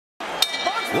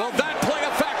Will that play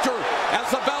a factor as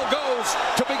the bell goes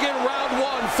to begin round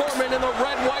one? Thurman in the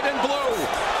red, white, and blue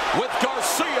with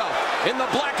Garcia in the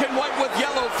black and white with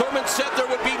yellow. Thurman said there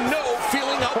would be no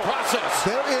feeling out process.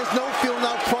 There is no feeling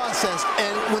out process,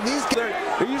 and when these they're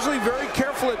usually very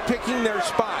careful at picking their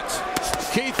spots.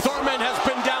 Keith Thurman has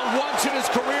been down once in his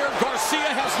career.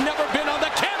 Garcia has never been on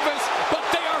the canvas, but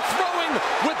they are throwing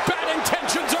with bad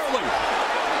intentions early.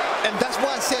 And that's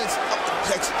why it says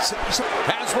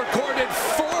has recorded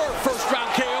 4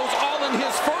 first-round KOs, all in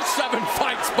his first 7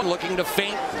 fights. But looking to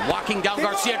feint, walking down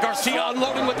Garcia. Garcia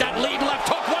unloading with that lead left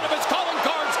hook, one of his calling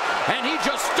cards, and he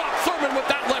just stopped Thurman with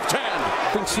that left hand.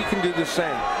 Thinks he can do the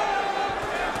same.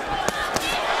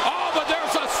 Oh, but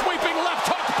there's a sweeping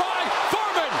left hook by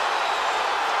Thurman.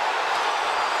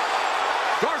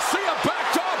 Garcia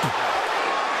backed up.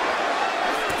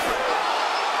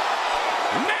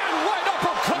 Man, right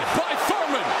uppercut by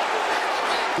Thurman.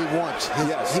 He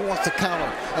wants to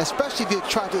counter, especially if you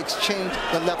try to exchange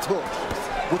the left hook,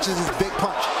 which is his big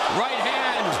punch. Right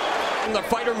hand. In the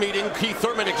fighter meeting, Keith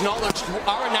Thurman acknowledged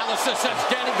our analysis as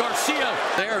Danny Garcia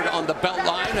there on the belt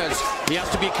line, as he has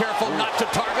to be careful not to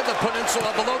target the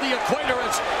peninsula below the equator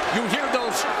as you hear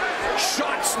those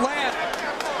shots land.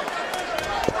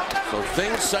 So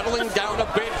things settling down a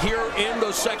bit here in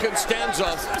the second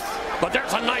stanza, but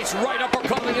there's a nice right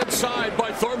uppercut on the inside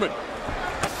by Thurman.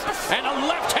 And a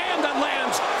left hand that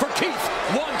lands for Keith.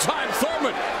 One-time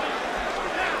Thurman.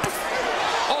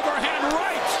 Overhand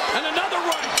right, and another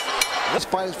right. These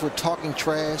fighters were talking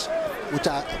trash, which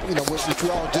we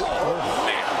all do. Oh,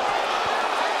 man.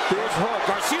 There's hook.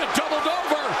 Garcia doubled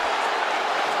over.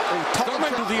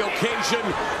 Thurman to the occasion.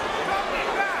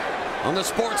 On the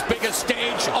sport's biggest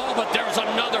stage. Oh, but there's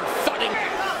another thudding.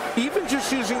 Even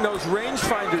just using those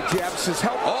rangefinder jabs has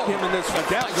helped him in this fight.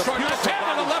 That was a left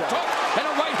hand and a left hook and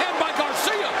a right hand by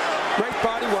Garcia. Great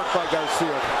body work by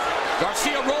Garcia.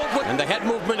 Garcia rolled with and the head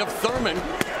movement of Thurman,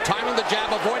 timing the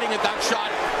jab, avoiding it, that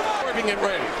shot, working it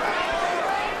ready.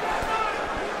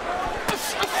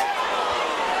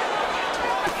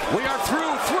 We are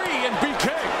through 3 in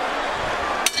BK.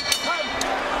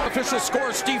 Official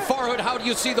score, Steve Farhood, how do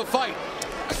you see the fight?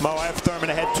 Mo, I have Thurman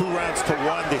ahead 2 rounds to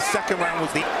 1. The second round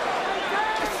was the...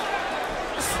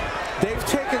 They've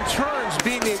taken turns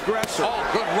being the aggressor. Oh,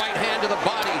 good right hand to the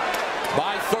body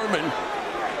by Thurman.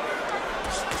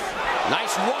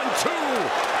 Nice 1-2.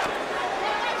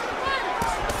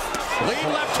 Lead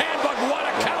left hand, but what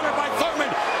a counter by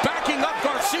Thurman. Backing up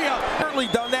Garcia. Certainly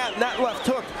done that, and that left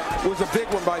hook was a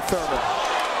big one by Thurman.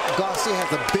 Garcia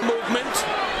has a big movement.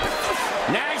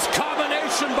 Nice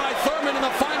combination by Thurman in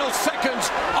the final seconds.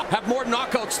 Have more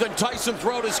knockouts than Tyson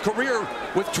throughout his career.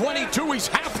 With 22, he's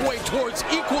halfway towards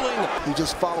equaling. You're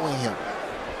just following him.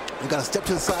 You got to step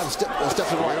to the side, step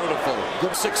to the right. Beautiful.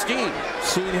 Good 16.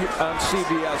 Seen on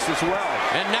CBS as well.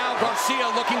 And now Garcia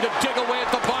looking to dig away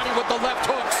at the body with the left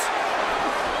hooks.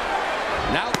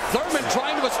 Now Thurman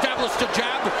trying to establish the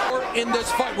jab in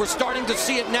this fight. We're starting to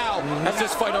see it now as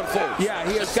this fight unfolds. Yeah,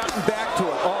 he has gotten back to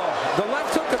it. Oh, the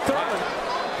left hook of Thurman.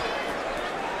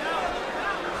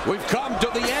 We've come to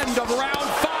the end of round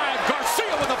 5.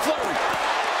 Garcia with a flurry.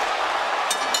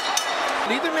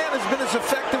 Neither man has been as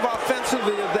effective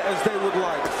offensively as they would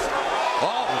like.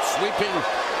 Oh, sweeping.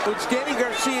 Which Danny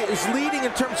Garcia is leading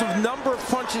in terms of number of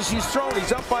punches he's thrown.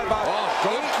 He's up by about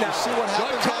 8 now. See what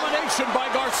happens. Good combination by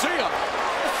Garcia.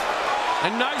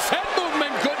 And nice head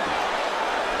movement. Good.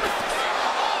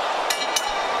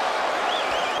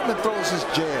 Thurman throws his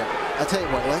jab. I tell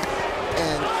you what,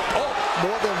 and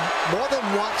more than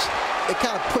once, it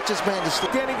kind of puts his man to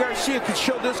sleep. Danny Garcia could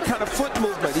show this kind of foot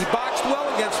movement. He boxed well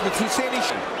against Matisani.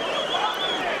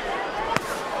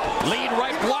 Lead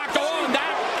right blocked. Oh, and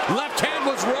that left hand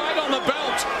was right on the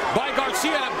belt by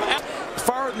Garcia.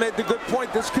 Farhood made the good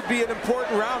point. This could be an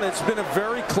important round. It's been a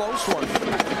very close one.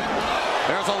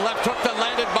 There's a left hook that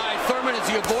landed by Thurman as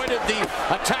he avoided the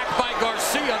attack by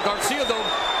Garcia. Garcia, though,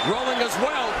 rolling as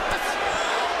well.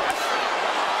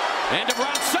 End of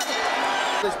round 7.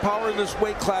 There's power in this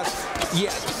weight class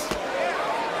yet.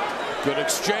 Good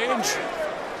exchange.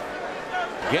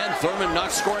 Again, Thurman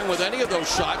not scoring with any of those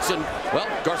shots, and, well,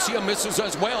 Garcia misses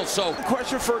as well, so. The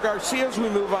question for Garcia as we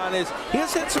move on is, he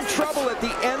has had some trouble at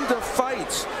the end of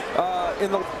fights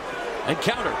And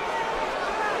counter.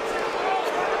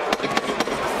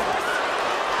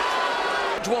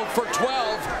 For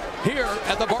 12 here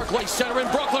at the Barclays Center in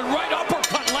Brooklyn. Right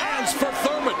uppercut lands for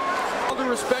Thurman. All due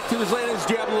respect, he was laying his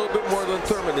jab a little bit more than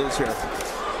Thurman is here.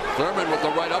 Thurman with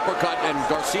the right uppercut, and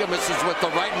Garcia misses with the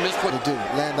right and missed with the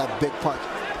land that big punch.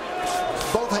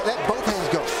 Let both hands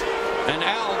go. And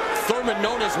Al Thurman,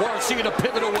 known as Garcia, to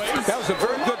pivot away. That was a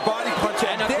very good body punch.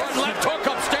 And a good left hook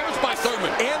upstairs.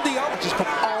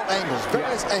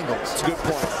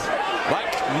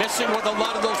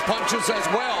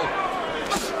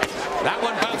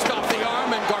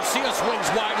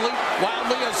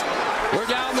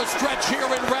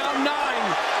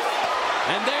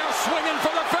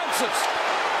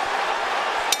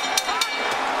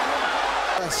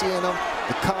 urgency in him,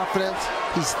 the confidence.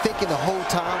 He's thinking the whole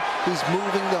time. He's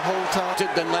moving the whole time.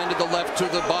 Then landed the left to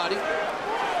the body.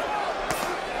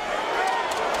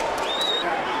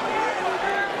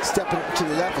 Stepping to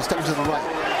the left or stepping to the right.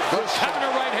 Having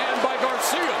a right hand by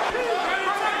Garcia.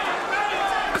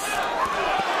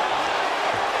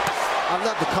 I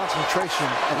love the concentration.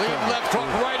 Lead left hook,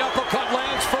 right uppercut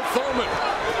lands for Thurman.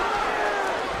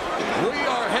 We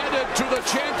are headed to the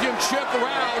championship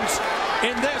rounds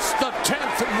in this, the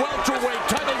 10th welterweight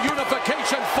title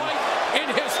unification fight in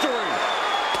history.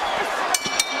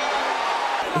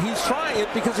 He's trying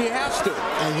it because he has to.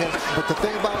 But the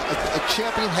thing about it, a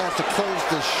champion has to close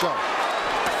this show.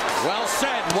 Well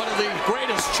said, one of the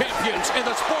greatest champions in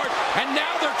the sport, and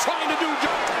now they're trying to do.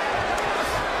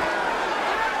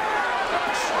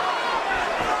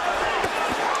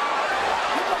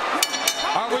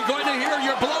 Are we going to hear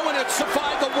you're blowing it?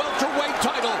 Survive the welterweight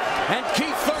title, and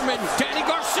Keith Thurman, Danny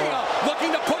Garcia,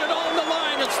 looking to put it all on the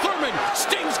line as Thurman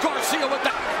stings Garcia with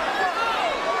that.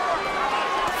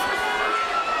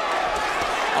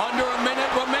 Under a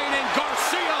minute remaining,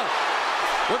 Garcia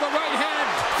with a right hand.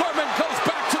 Thurman goes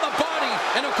back to the body,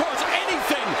 and of course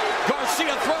anything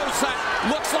Garcia throws that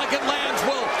looks like it lands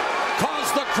will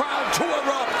cause the crowd to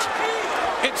erupt.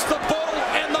 It's the bull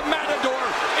and the matador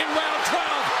in round 12.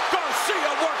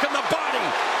 Garcia working the body.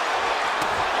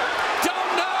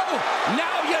 Don't know?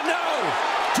 Now you know.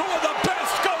 Two of the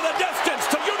best go the distance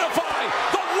to unify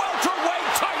the welterweight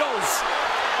titles.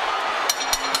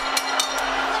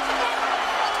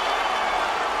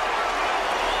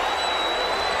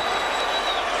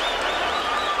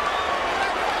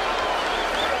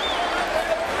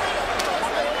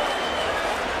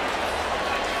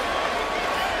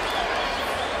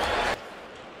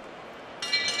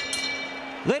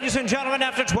 Ladies and gentlemen,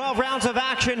 after 12 rounds of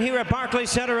action here at Barclays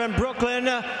Center in Brooklyn,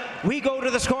 we go to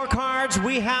the scorecards.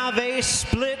 We have a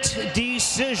split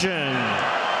decision.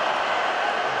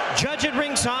 Judge at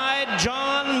ringside,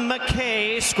 John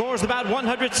McKay, scores about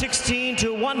 116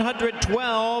 to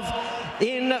 112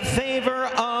 in favor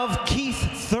of Keith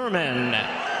Thurman.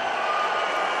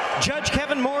 Judge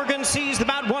Kevin Morgan sees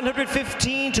about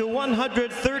 115 to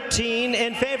 113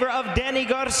 in favor of Danny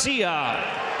Garcia.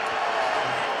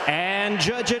 And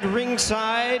judge at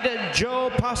ringside,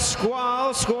 Joe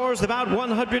Pasquale, scores about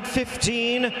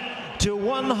 115 to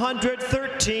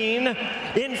 113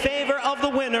 in favor of the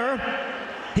winner.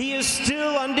 He is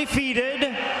still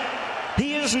undefeated.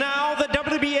 He is now the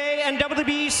WBA and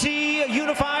WBC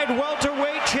Unified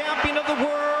Welterweight Champion of the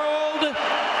world,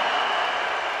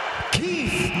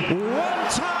 Keith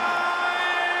 "One-Time"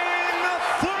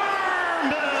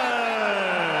 Thurman.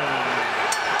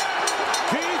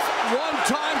 Keith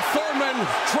 "One-Time" Thurman,